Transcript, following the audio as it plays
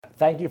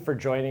Thank you for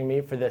joining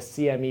me for this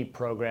CME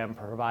program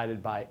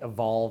provided by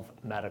Evolve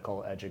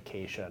Medical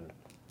Education.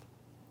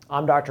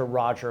 I'm Dr.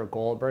 Roger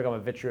Goldberg. I'm a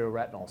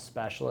vitreoretinal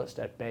specialist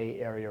at Bay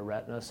Area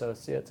Retina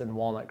Associates in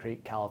Walnut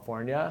Creek,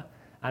 California,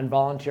 and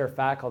volunteer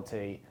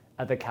faculty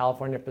at the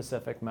California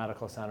Pacific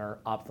Medical Center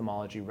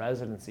Ophthalmology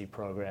Residency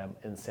Program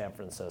in San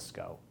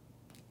Francisco.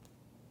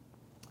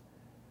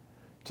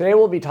 Today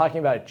we'll be talking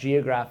about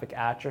geographic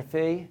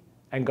atrophy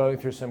and going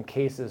through some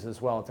cases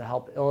as well to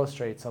help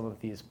illustrate some of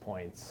these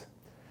points.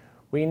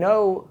 We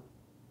know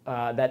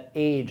that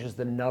age is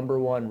the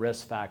 #1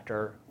 risk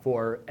factor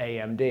for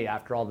AMD.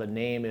 After all, the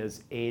name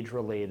is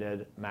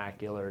age-related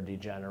macular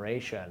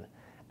degeneration.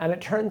 And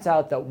it turns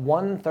out that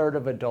 1/3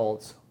 of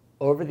adults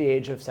over the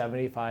age of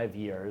 75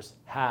 years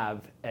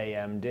have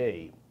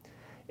AMD.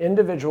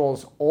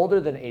 Individuals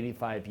older than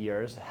 85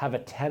 years have a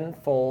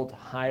 10-fold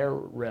higher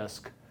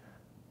risk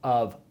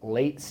of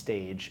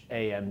late-stage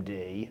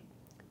AMD,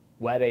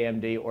 wet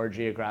AMD, or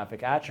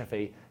geographic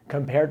atrophy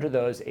compared to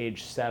those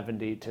aged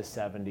 70 to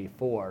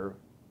 74.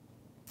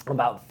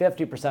 About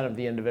 50% of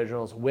the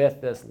individuals with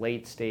this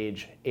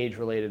late-stage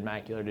age-related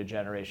macular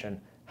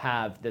degeneration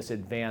have this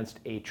advanced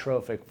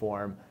atrophic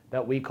form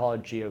that we call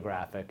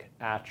geographic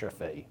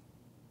atrophy.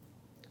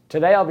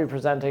 Today I'll be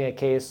presenting a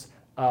case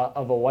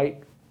of a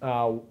white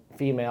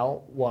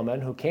female woman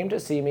who came to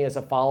see me as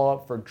a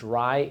follow-up for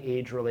dry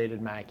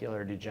age-related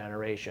macular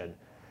degeneration.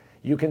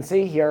 You can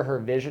see here her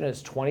vision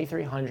is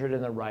 2300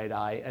 in the right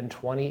eye and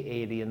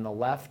 2080 in the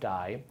left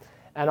eye.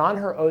 And on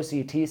her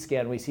OCT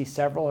scan, we see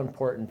several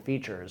important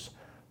features.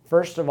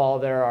 First of all,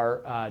 there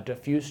are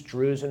diffuse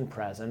drusen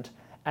present.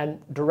 And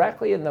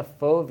directly in the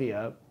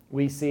fovea,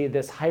 we see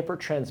this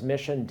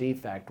hypertransmission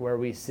defect where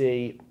we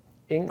see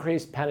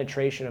increased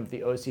penetration of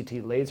the OCT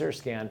laser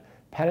scan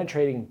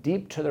penetrating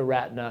deep to the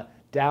retina,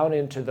 down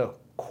into the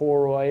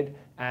choroid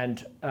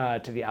and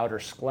to the outer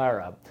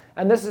sclera.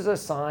 And this is a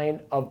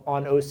sign of,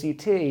 on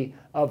OCT,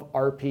 of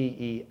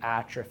RPE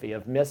atrophy,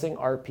 of missing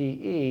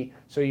RPE,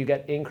 so you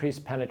get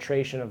increased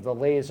penetration of the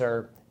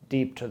laser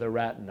deep to the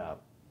retina.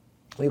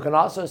 You can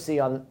also see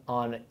on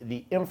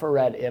the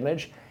infrared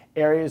image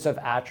areas of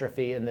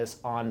atrophy in this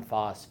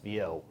en-face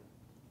view.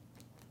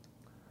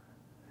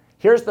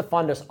 Here's the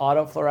fundus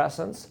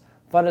autofluorescence.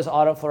 Fundus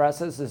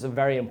autofluorescence is a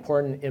very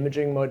important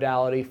imaging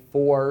modality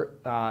for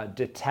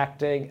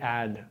detecting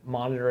and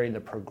monitoring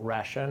the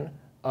progression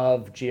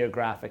of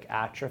geographic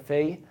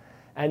atrophy.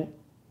 And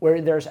where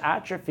there's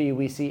atrophy,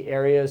 we see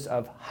areas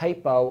of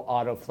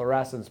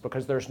hypoautofluorescence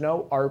because there's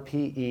no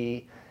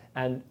RPE,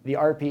 and the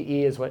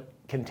RPE is what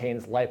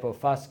contains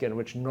lipofuscin,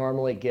 which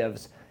normally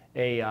gives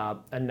a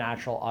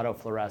natural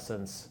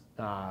autofluorescence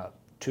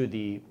to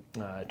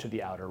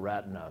the outer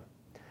retina.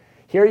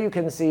 Here you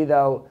can see,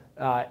 though,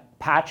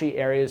 patchy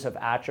areas of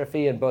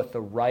atrophy in both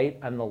the right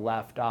and the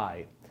left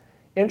eye.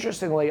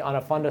 Interestingly, on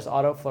a fundus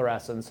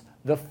autofluorescence,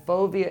 the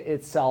fovea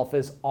itself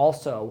is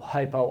also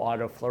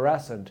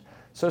hypoautofluorescent.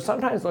 So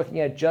sometimes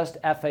looking at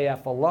just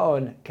FAF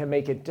alone can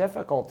make it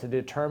difficult to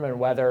determine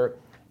whether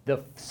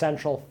the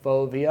central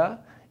fovea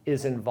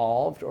is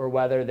involved or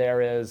whether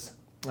there is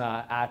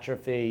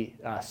atrophy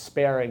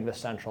sparing the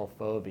central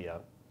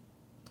fovea.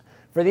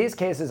 For these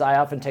cases, I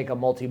often take a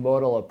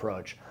multimodal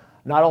approach.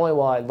 Not only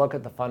will I look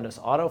at the fundus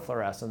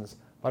autofluorescence,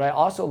 but I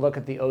also look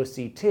at the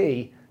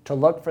OCT to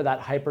look for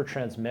that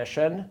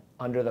hypertransmission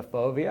under the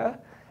fovea,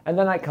 and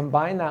then I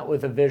combine that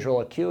with the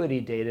visual acuity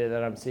data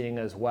that I'm seeing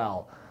as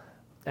well.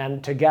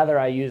 And together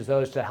I use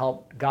those to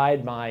help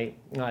guide my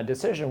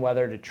decision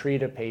whether to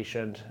treat a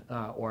patient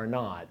or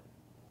not.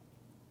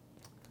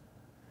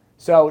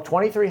 So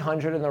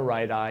 2300 in the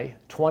right eye,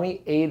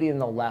 2080 in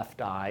the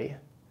left eye.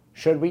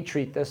 Should we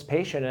treat this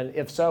patient, and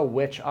if so,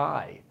 which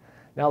eye?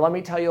 Now let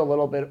me tell you a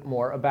little bit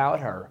more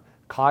about her.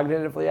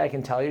 Cognitively, I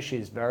can tell you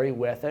she's very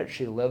with it.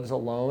 She lives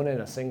alone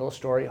in a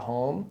single-story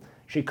home.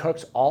 She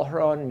cooks all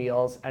her own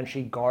meals, and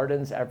she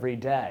gardens every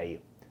day.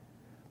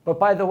 But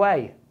by the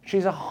way,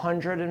 she's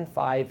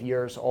 105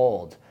 years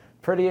old.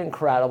 Pretty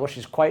incredible.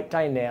 She's quite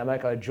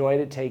dynamic, a joy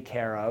to take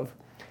care of.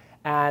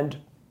 And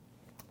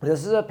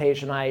this is a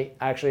patient I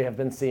actually have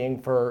been seeing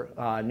for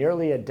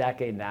nearly a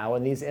decade now,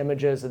 and these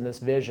images and this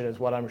vision is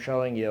what I'm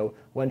showing you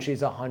when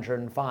she's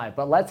 105.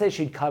 But let's say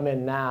she'd come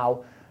in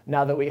now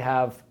that we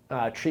have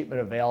treatment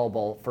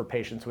available for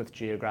patients with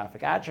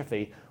geographic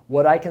atrophy.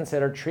 Would I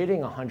consider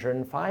treating a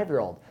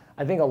 105-year-old?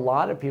 I think a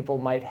lot of people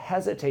might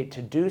hesitate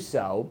to do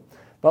so,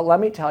 but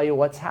let me tell you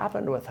what's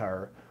happened with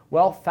her.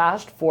 Well,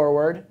 fast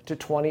forward to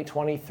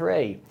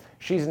 2023.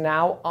 She's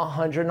now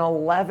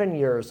 111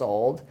 years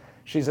old.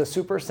 She's a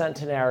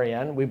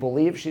supercentenarian. We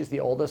believe she's the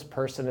oldest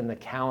person in the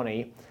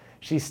county.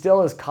 She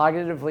still is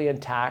cognitively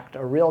intact,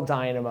 a real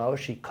dynamo.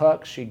 She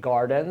cooks, she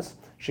gardens.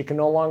 She can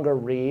no longer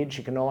read.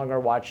 She can no longer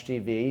watch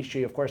TV.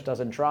 She, of course,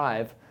 doesn't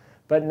drive.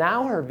 But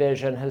now her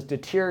vision has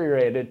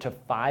deteriorated to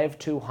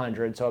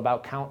 5/200, so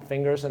about count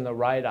fingers in the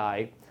right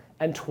eye,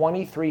 and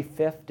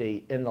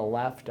 2350 in the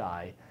left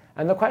eye.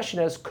 And the question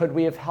is, could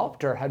we have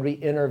helped her had we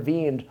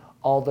intervened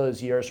all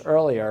those years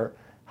earlier,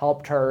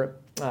 helped her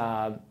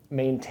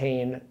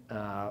maintain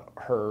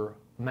her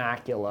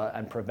macula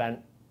and prevent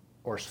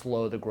or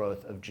slow the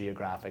growth of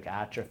geographic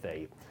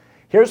atrophy.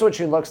 Here's what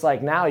she looks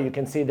like now. You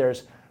can see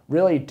there's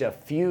really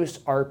diffuse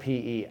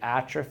RPE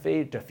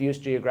atrophy, diffuse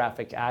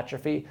geographic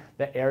atrophy.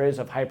 The areas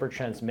of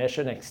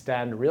hypertransmission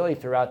extend really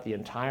throughout the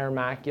entire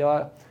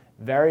macula,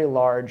 very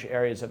large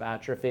areas of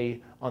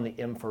atrophy on the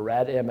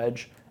infrared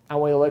image. And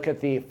when we look at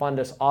the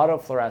fundus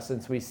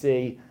autofluorescence, we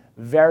see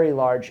very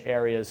large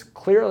areas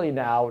clearly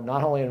now,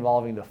 not only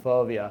involving the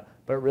fovea,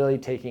 but really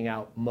taking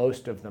out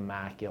most of the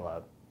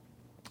macula.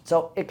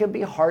 So it can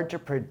be hard to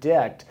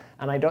predict,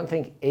 and I don't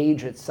think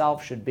age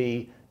itself should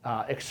be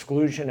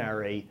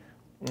exclusionary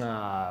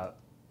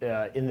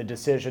in the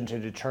decision to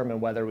determine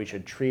whether we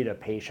should treat a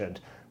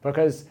patient,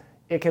 because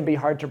it can be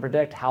hard to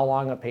predict how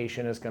long a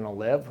patient is going to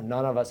live.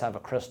 None of us have a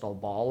crystal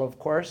ball, of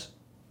course.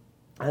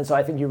 And so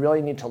I think you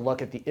really need to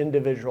look at the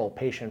individual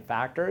patient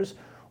factors,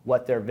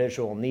 what their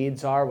visual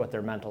needs are, what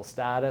their mental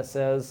status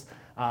is,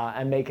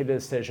 and make a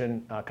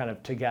decision kind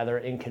of together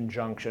in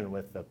conjunction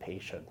with the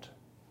patient.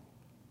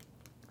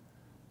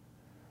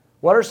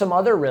 What are some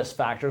other risk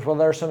factors? Well,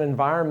 there are some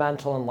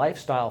environmental and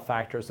lifestyle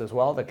factors as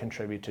well that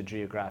contribute to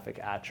geographic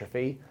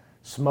atrophy.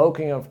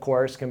 Smoking, of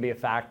course, can be a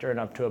factor in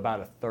up to about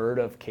 1/3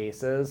 of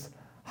cases.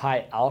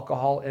 High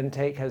alcohol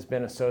intake has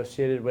been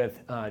associated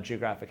with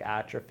geographic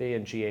atrophy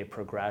and GA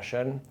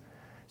progression.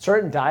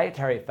 Certain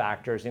dietary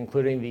factors,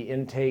 including the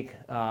intake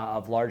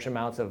of large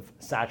amounts of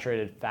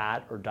saturated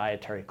fat or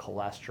dietary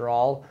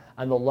cholesterol,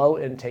 and the low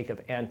intake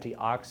of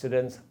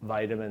antioxidants,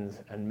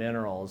 vitamins, and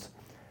minerals.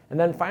 And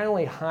then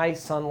finally, high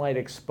sunlight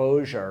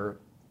exposure.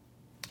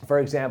 For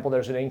example,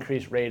 there's an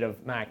increased rate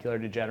of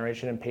macular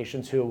degeneration in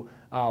patients who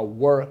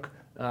work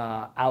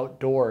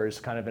outdoors,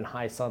 kind of in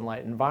high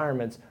sunlight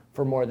environments,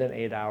 for more than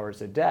 8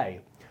 hours a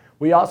day.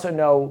 We also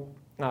know,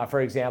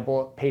 for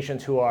example,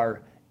 patients who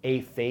are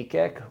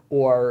aphakic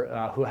or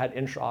who had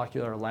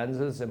intraocular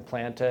lenses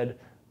implanted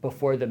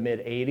before the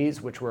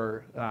mid-'80s, which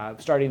were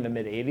starting in the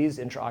mid-'80s,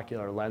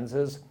 intraocular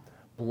lenses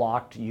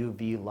blocked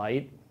UV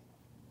light.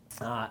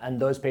 And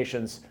those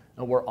patients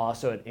were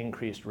also at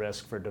increased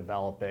risk for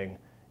developing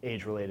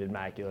age-related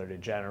macular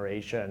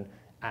degeneration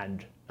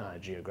and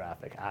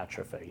geographic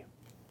atrophy.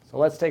 So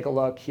let's take a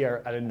look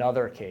here at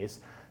another case.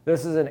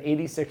 This is an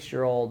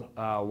 86-year-old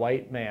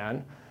white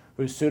man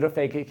who's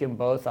pseudophakic in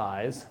both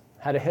eyes,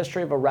 had a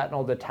history of a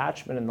retinal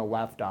detachment in the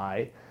left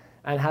eye,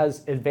 and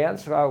has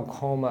advanced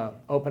glaucoma,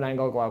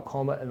 open-angle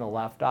glaucoma in the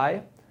left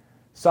eye,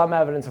 some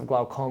evidence of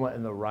glaucoma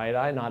in the right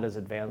eye, not as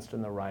advanced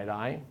in the right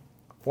eye.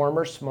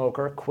 Former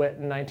smoker, quit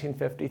in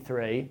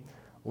 1953,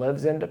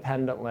 lives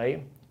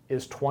independently,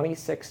 is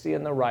 20/60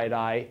 in the right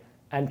eye,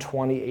 and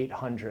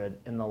 2800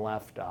 in the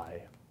left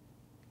eye.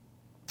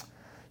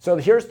 So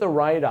here's the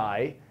right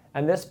eye,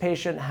 and this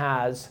patient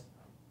has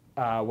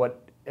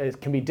what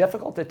can be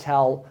difficult to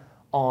tell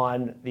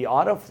on the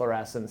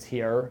autofluorescence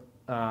here,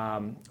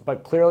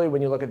 but clearly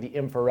when you look at the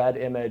infrared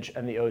image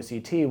and the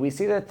OCT, we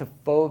see that the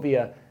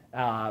fovea,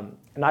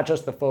 not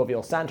just the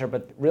foveal center,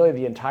 but really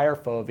the entire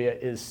fovea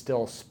is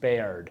still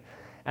spared.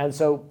 And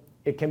so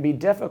it can be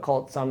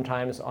difficult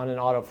sometimes on an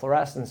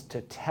autofluorescence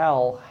to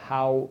tell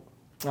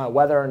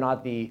whether or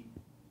not the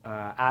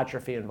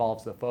atrophy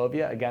involves the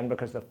fovea, again,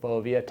 because the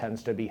fovea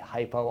tends to be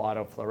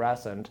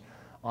hypoautofluorescent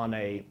on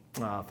a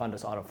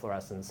fundus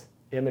autofluorescence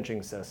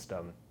imaging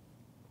system.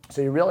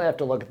 So you really have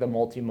to look at the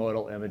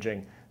multimodal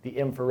imaging. The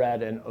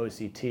infrared and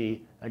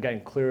OCT,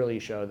 again, clearly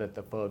show that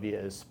the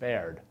fovea is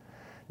spared.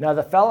 Now,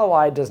 the fellow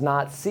eye does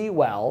not see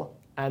well,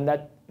 and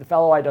that the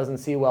fellow eye doesn't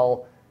see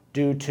well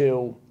due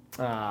to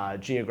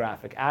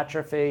geographic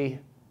atrophy,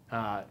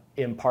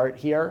 in part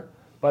here,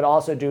 but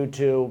also due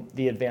to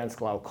the advanced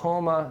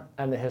glaucoma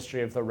and the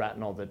history of the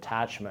retinal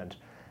detachment.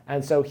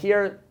 And so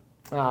here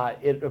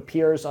it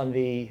appears on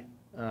the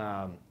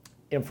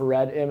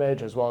infrared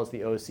image as well as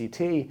the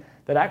OCT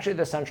that actually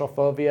the central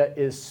fovea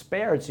is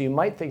spared. So you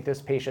might think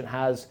this patient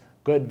has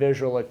good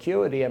visual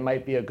acuity and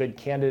might be a good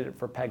candidate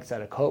for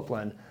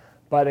pegcetacoplan.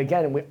 But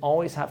again, we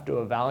always have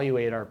to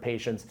evaluate our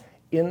patients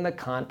in the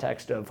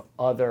context of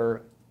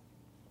other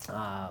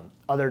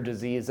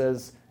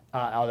diseases,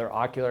 other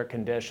ocular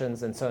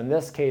conditions. And so in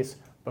this case,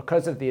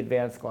 because of the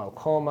advanced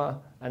glaucoma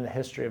and the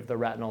history of the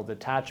retinal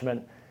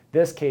detachment,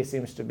 this case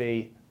seems to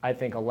be, I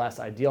think, a less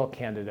ideal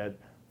candidate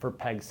for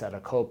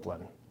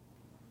pegcetacoplan.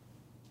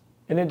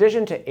 In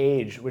addition to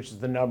age, which is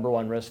the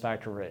 #1 risk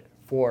factor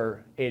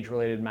for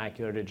age-related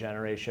macular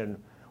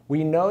degeneration,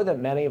 we know that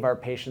many of our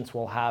patients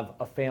will have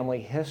a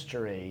family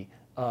history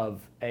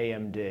of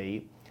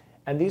AMD.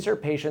 And these are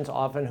patients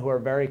often who are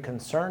very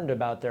concerned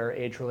about their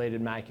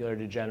age-related macular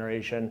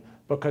degeneration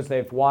because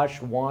they've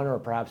watched one or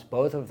perhaps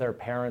both of their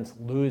parents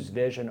lose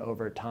vision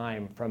over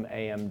time from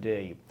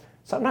AMD.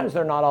 Sometimes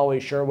they're not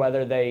always sure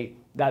whether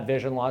that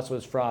vision loss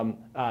was from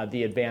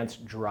the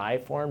advanced dry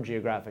form,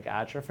 geographic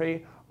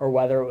atrophy, or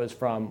whether it was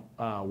from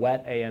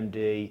wet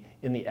AMD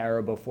in the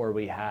era before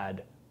we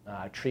had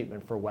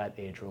treatment for wet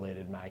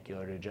age-related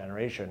macular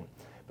degeneration.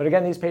 But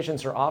again, these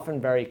patients are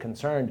often very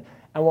concerned.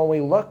 And when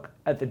we look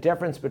at the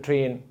difference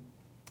between,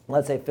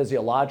 let's say,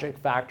 physiologic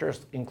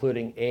factors,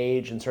 including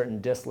age and certain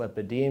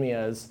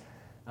dyslipidemias,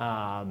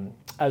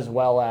 as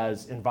well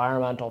as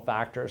environmental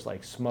factors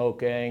like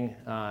smoking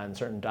and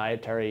certain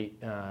dietary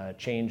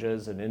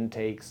changes and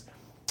intakes.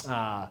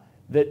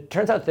 That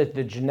turns out that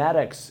the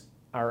genetics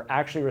are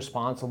actually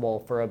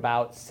responsible for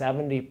about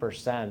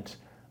 70%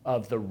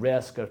 of the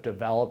risk of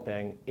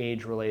developing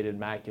age-related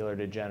macular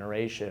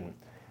degeneration.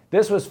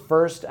 This was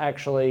first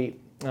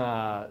actually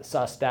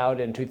sussed out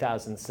in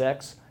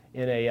 2006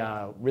 in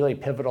a really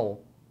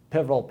pivotal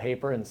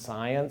paper in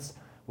Science,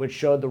 which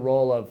showed the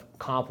role of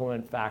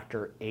complement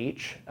factor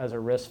H as a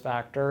risk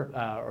factor,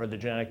 or the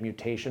genetic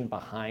mutation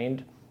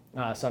behind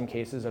some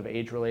cases of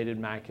age-related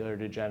macular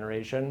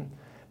degeneration.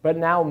 But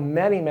now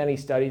many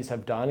studies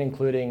have done,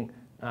 including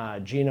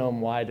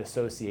genome-wide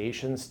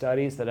association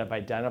studies that have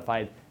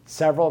identified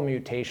several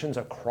mutations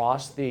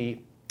across genes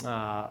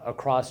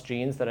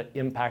that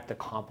impact the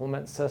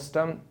complement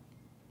system.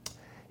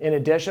 In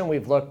addition,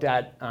 we've looked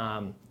at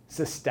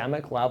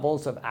systemic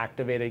levels of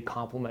activated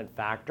complement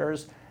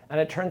factors, and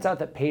it turns out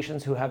that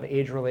patients who have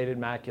age-related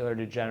macular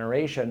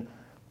degeneration,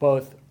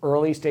 both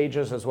early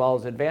stages as well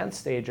as advanced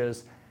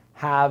stages,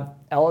 have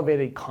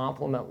elevated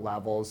complement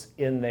levels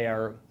in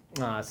their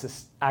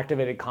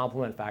activated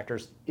complement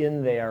factors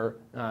in their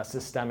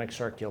systemic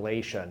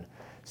circulation.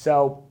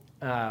 So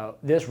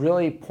this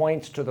really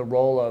points to the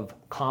role of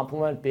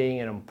complement being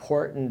an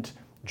important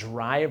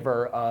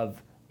driver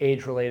of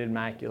age-related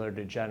macular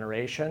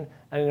degeneration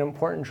and an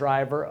important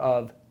driver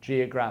of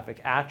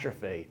geographic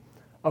atrophy.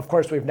 Of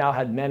course, we've now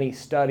had many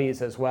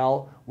studies as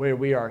well where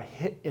we are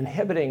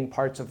inhibiting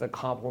parts of the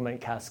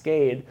complement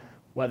cascade,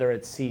 whether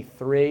it's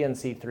C3 and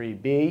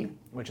C3b,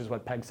 which is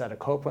what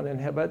pegcetacoplan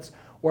inhibits,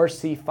 or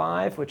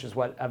C5, which is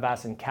what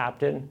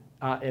avacincaptan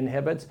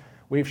inhibits.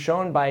 We've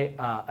shown by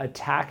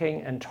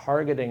attacking and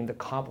targeting the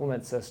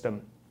complement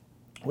system,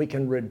 we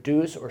can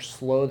reduce or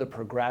slow the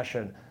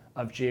progression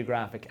of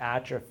geographic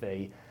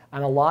atrophy.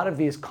 And a lot of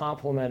these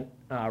complement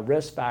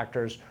risk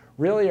factors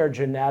really are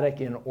genetic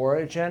in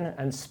origin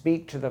and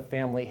speak to the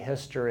family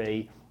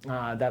history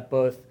that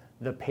both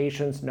the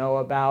patients know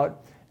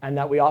about and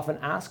that we often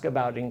ask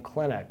about in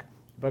clinic,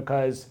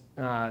 because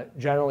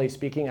generally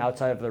speaking,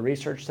 outside of the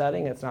research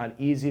setting, it's not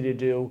easy to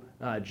do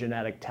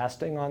genetic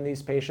testing on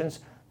these patients.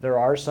 There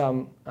are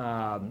some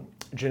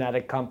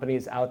genetic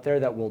companies out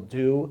there that will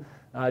do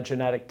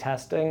genetic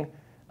testing,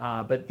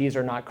 but these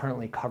are not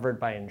currently covered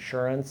by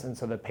insurance, and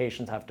so the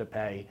patients have to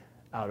pay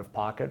out of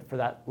pocket for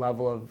that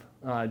level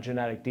of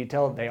genetic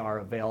detail. They are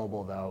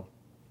available though.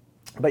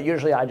 But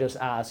usually I just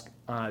ask,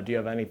 do you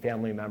have any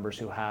family members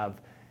who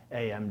have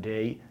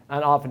AMD?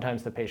 And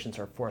oftentimes the patients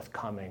are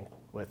forthcoming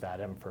with that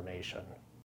information.